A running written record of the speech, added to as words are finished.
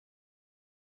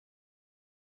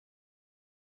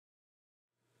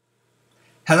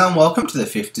Hello and welcome to the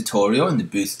fifth tutorial in the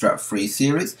Bootstrap free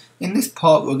series. In this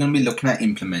part we're going to be looking at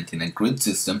implementing a grid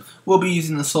system. We'll be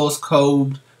using the source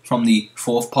code from the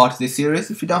fourth part of this series.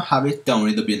 If you don't have it, don't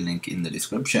worry, there'll be a link in the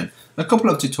description. A couple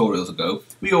of tutorials ago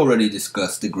we already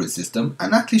discussed the grid system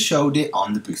and actually showed it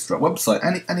on the Bootstrap website,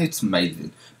 and it's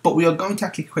amazing. But we are going to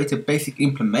actually create a basic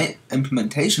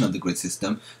implementation of the grid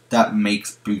system that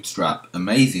makes Bootstrap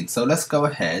amazing. So let's go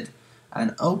ahead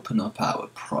and open up our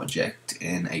project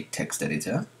in a text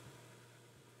editor.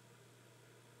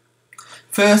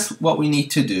 First, what we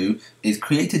need to do is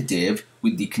create a div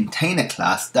with the container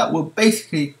class that will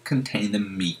basically contain the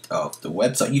meat of the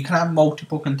website. You can have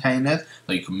multiple containers,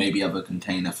 so you can maybe have a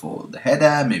container for the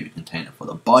header, maybe a container for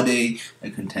the body, a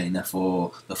container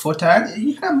for the footer, and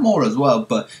you can have more as well,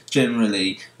 but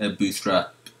generally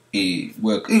Bootstrap it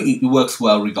works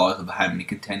well regardless of how many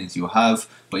containers you have,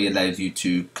 but it allows you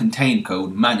to contain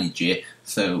code, manage it,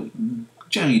 so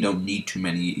generally you don't need too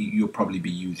many. You'll probably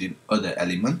be using other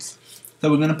elements.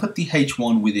 So we're going to put the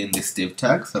h1 within this div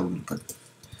tag, so we're going to put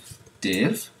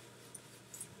div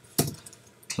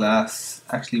class,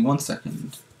 actually one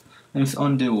second, let me just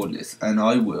undo all this and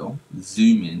I will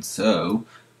zoom in so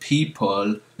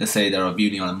people, let's say they're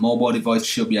viewing on a mobile device,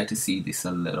 should be able to see this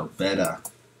a little better.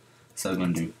 So we're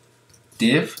going to do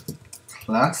div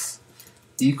class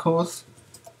equals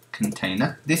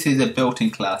container. This is a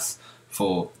built-in class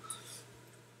for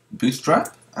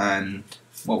Bootstrap, and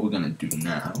what we're going to do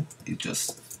now is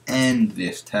just end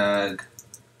this tag,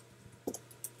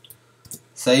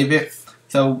 save it.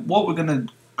 So what we're going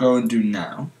to go and do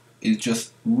now is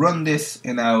just run this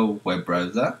in our web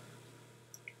browser,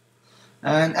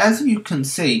 and as you can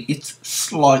see it's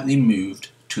slightly moved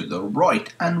to the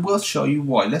right, and we'll show you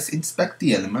why. Let's inspect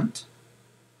the element.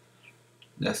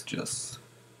 Let's just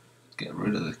get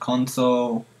rid of the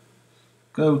console,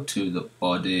 go to the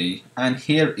body, and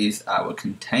here is our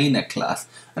container class,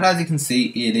 and as you can see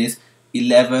it is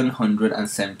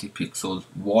 1170 pixels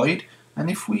wide. And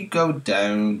if we go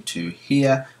down to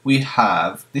here, we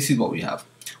have, this is what we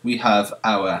have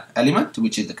our element,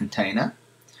 which is the container,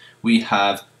 we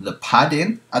have the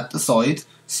padding at the side,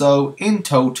 so in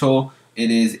total it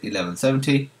is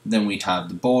 1170, then we have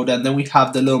the border, and then we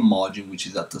have the little margin which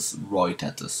is at the right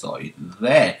at the side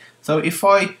there. So if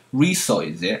I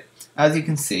resize it, as you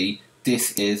can see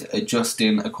this is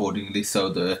adjusting accordingly, so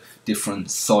the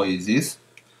different sizes,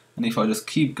 and if I just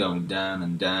keep going down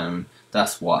and down,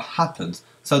 that's what happens.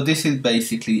 So this is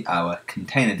basically our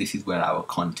container, this is where our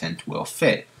content will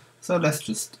fit. So let's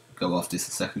just go off this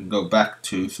a second, go back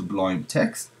to Sublime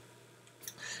Text.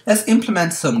 Let's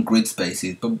implement some grid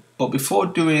spaces, but before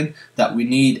doing that we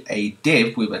need a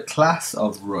div with a class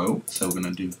of row. So we're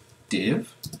going to do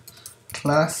div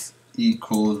class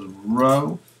equals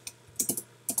row,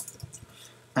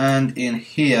 and in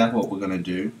here what we're going to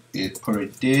do is put a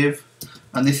div,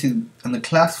 and the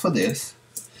class for this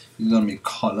is going to be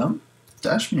column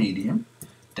dash medium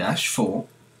dash 4,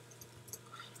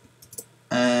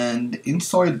 and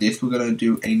inside this we're going to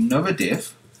do another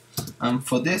div, and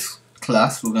for this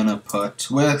class we're going to put,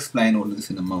 we'll explain all of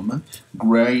this in a moment,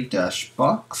 gray dash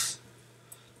box,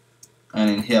 and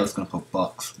in here I was going to put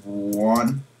box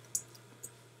 1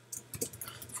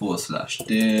 /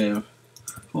 div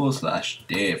 /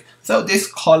 div. So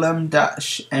this column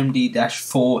dash md dash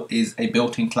 4 is a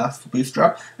built-in class for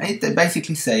Bootstrap, and it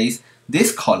basically says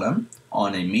this column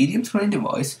on a medium screen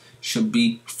device should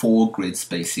be 4 grid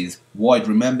spaces wide.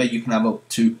 Remember, you can have up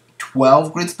to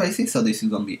 12 grid spaces, so this is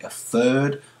going to be a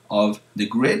third of the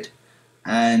grid,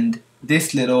 and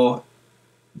this little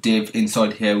div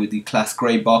inside here with the class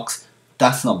gray box,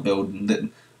 that's not built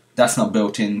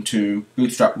into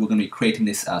Bootstrap. We're going to be creating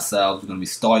this ourselves. We're going to be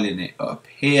styling it up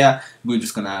here. We're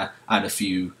just going to add a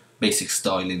few basic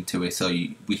styling to it so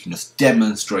we can just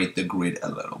demonstrate the grid a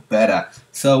little better.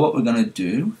 So what we're going to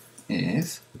do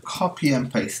is copy and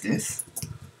paste this.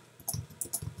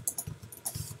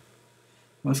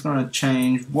 I'm just going to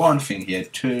change one thing here,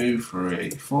 2, 3,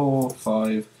 4,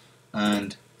 5,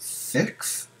 and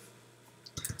 6.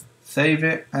 Save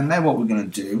it, and now what we're going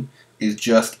to do is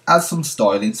just add some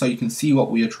styling so you can see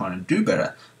what we are trying to do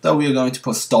better. Though we are going to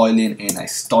put styling in a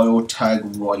style tag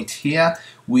right here.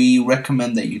 We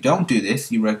recommend that you don't do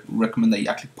this. You recommend that you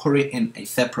actually put it in a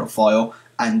separate file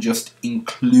and just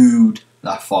include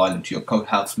that file into your code.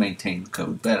 Helps maintain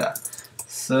code better.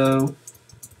 So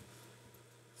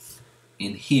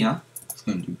in here, it's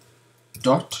going to do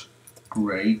dot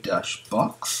gray dash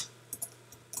box,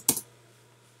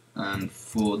 and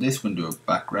for this we're going to do a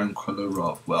background color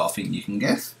of, well, I think you can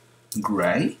guess,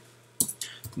 gray.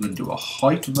 We're going to do a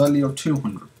height value of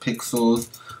 200 pixels,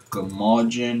 go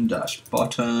margin dash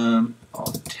bottom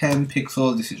of 10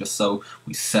 pixels. This is just so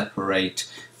we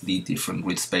separate the different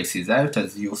grid spaces out.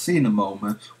 As you'll see in a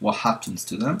moment what happens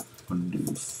to them. I'm going to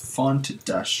do font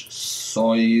dash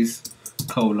size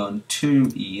colon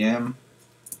 2em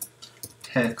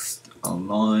text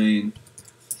align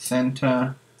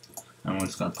center, and we're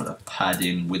just going to put a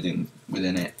padding within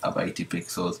it of 80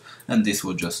 pixels, and this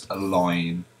will just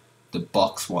align the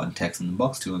box 1 text and the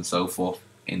box 2 and so forth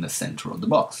in the center of the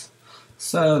box.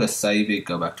 So let's save it,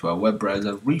 go back to our web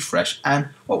browser, refresh, and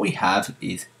what we have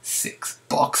is 6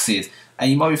 boxes.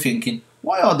 And you might be thinking,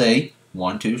 why are they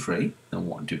 1, 2, 3 and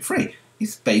 1, 2, 3?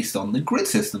 It's based on the grid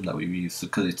system that we've used,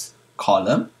 because it's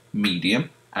column, medium,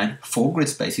 and 4 grid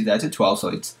spaces out of 12, so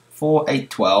it's 4, 8,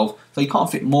 12. So you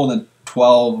can't fit more than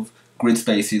 12 grid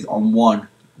spaces on one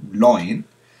line.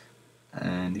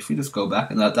 And if we just go back,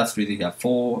 and that's really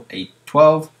 4, 8,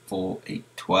 12, 4, 8,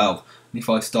 12. And if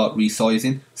I start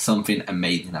resizing, something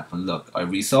amazing happens. Look, I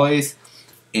resize,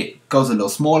 it goes a little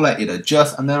smaller, it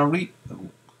adjusts, and then I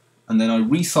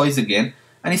resize again,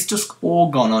 and it's just all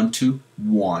gone onto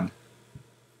one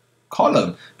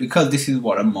column, because this is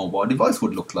what a mobile device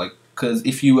would look like. Because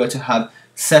if you were to have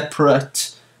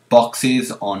separate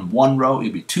boxes on one row,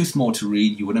 it'd be too small to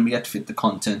read, you wouldn't be able to fit the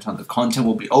content, and the content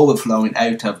will be overflowing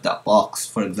out of that box,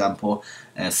 for example.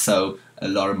 So a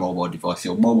lot of mobile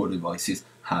devices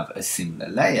have a similar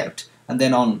layout. And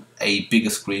then on a bigger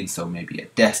screen, so maybe a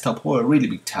desktop or a really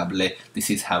big tablet, this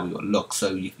is how it will look.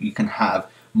 So you can have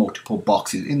multiple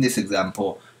boxes in this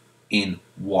example in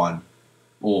one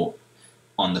or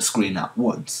on the screen at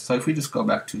once. So if we just go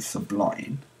back to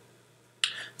Sublime,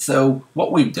 so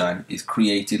what we've done is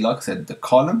created, like I said, the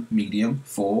column, medium,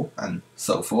 4 and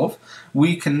so forth.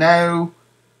 We can now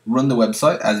run the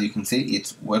website. As you can see,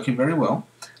 it's working very well,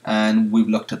 and we've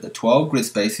looked at the 12 grid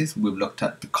spaces, we've looked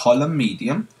at the column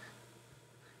medium.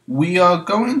 We are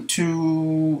going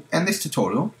to end this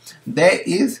tutorial. There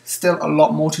is still a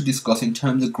lot more to discuss in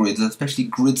terms of grids, especially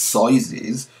grid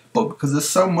sizes, but because there's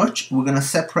so much, we're going to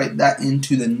separate that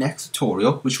into the next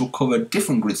tutorial, which will cover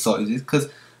different grid sizes. Because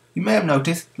you may have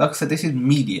noticed, like I said, this is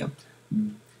medium.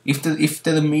 If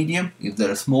they're the medium, is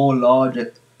there a small, large,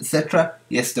 etc.?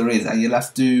 Yes, there is, and you'll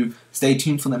have to stay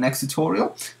tuned for the next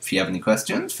tutorial. If you have any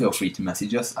questions, feel free to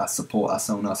message us at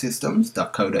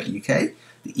support@sonarsystems.co.uk.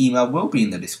 The email will be in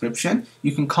the description.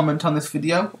 You can comment on this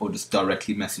video or just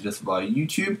directly message us via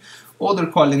YouTube, or the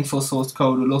required link for source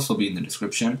code will also be in the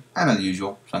description. And as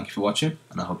usual, thank you for watching,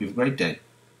 and I hope you have a great day.